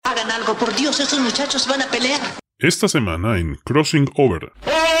Hagan algo, por Dios, esos muchachos van a pelear. Esta semana en Crossing Over.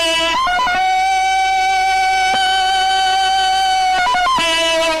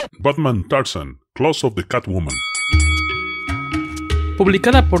 Batman Tarzan, Claws of the Catwoman.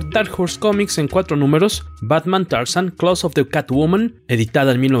 Publicada por Dark Horse Comics en 4 números, Batman Tarzan, Claws of the Catwoman,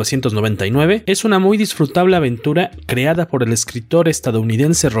 editada en 1999, es una muy disfrutable aventura creada por el escritor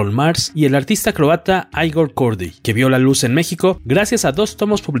estadounidense Roll Mars y el artista croata Igor Korday, que vio la luz en México gracias a 2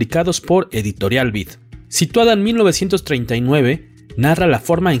 tomos publicados por Editorial Vid. Situada en 1939, narra la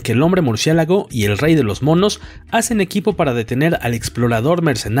forma en que el hombre murciélago y el rey de los monos hacen equipo para detener al explorador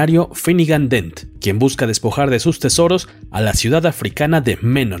mercenario Finnegan Dent, quien busca despojar de sus tesoros a la ciudad africana de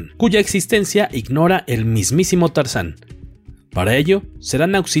Menon, cuya existencia ignora el mismísimo Tarzán. Para ello,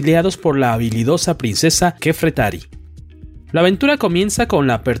 serán auxiliados por la habilidosa princesa Kefretari. La aventura comienza con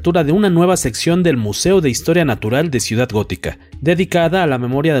la apertura de una nueva sección del Museo de Historia Natural de Ciudad Gótica, dedicada a la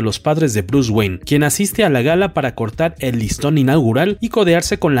memoria de los padres de Bruce Wayne, quien asiste a la gala para cortar el listón inaugural y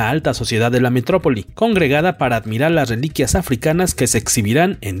codearse con la alta sociedad de la metrópoli, congregada para admirar las reliquias africanas que se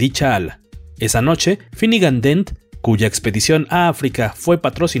exhibirán en dicha ala. Esa noche, Finnegan Dent, cuya expedición a África fue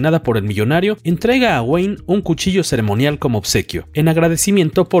patrocinada por el millonario, entrega a Wayne un cuchillo ceremonial como obsequio, en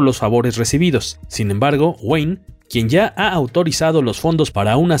agradecimiento por los favores recibidos. Sin embargo, Wayne, quien ya ha autorizado los fondos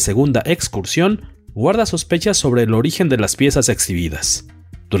para una segunda excursión, guarda sospechas sobre el origen de las piezas exhibidas.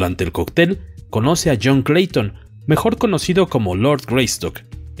 Durante el cóctel, conoce a John Clayton, mejor conocido como Lord Greystock,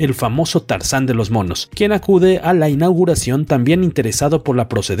 el famoso Tarzán de los monos, quien acude a la inauguración también interesado por la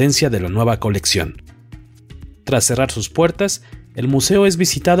procedencia de la nueva colección. Tras cerrar sus puertas, el museo es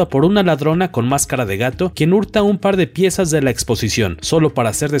visitado por una ladrona con máscara de gato quien hurta un par de piezas de la exposición, solo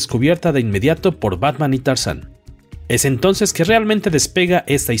para ser descubierta de inmediato por Batman y Tarzán. Es entonces que realmente despega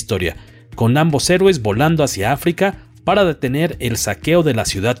esta historia, con ambos héroes volando hacia África para detener el saqueo de la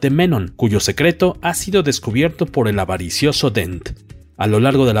ciudad de Menon, cuyo secreto ha sido descubierto por el avaricioso Dent. A lo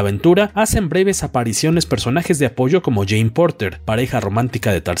largo de la aventura hacen breves apariciones personajes de apoyo como Jane Porter, pareja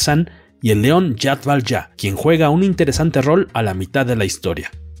romántica de Tarzán, y el león Yad Valja, quien juega un interesante rol a la mitad de la historia.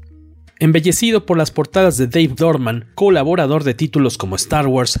 Embellecido por las portadas de Dave Dorman, colaborador de títulos como Star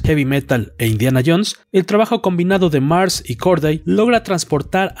Wars, Heavy Metal e Indiana Jones, el trabajo combinado de Mars y Korday logra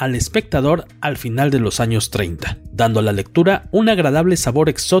transportar al espectador al final de los años 30, dando a la lectura un agradable sabor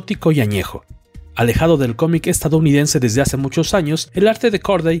exótico y añejo. Alejado del cómic estadounidense desde hace muchos años, el arte de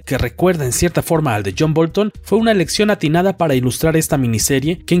Korday, que recuerda en cierta forma al de John Bolton, fue una elección atinada para ilustrar esta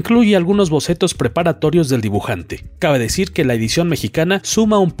miniserie que incluye algunos bocetos preparatorios del dibujante. Cabe decir que la edición mexicana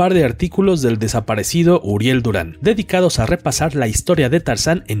suma un par de artículos del desaparecido Uriel Durán, dedicados a repasar la historia de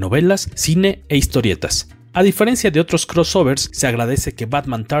Tarzán en novelas, cine e historietas. A diferencia de otros crossovers, se agradece que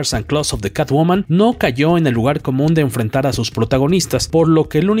Batman Tarzan Claws of the Catwoman no cayó en el lugar común de enfrentar a sus protagonistas, por lo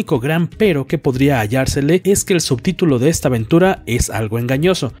que el único gran pero que podría hallársele es que el subtítulo de esta aventura es algo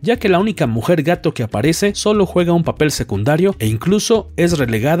engañoso, ya que la única mujer gato que aparece solo juega un papel secundario e incluso es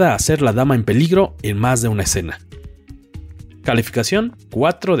relegada a ser la dama en peligro en más de una escena. Calificación: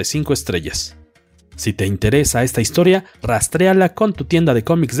 4 de 5 estrellas. Si te interesa esta historia, rastréala con tu tienda de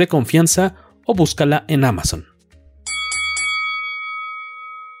cómics de confianza o búscala en Amazon.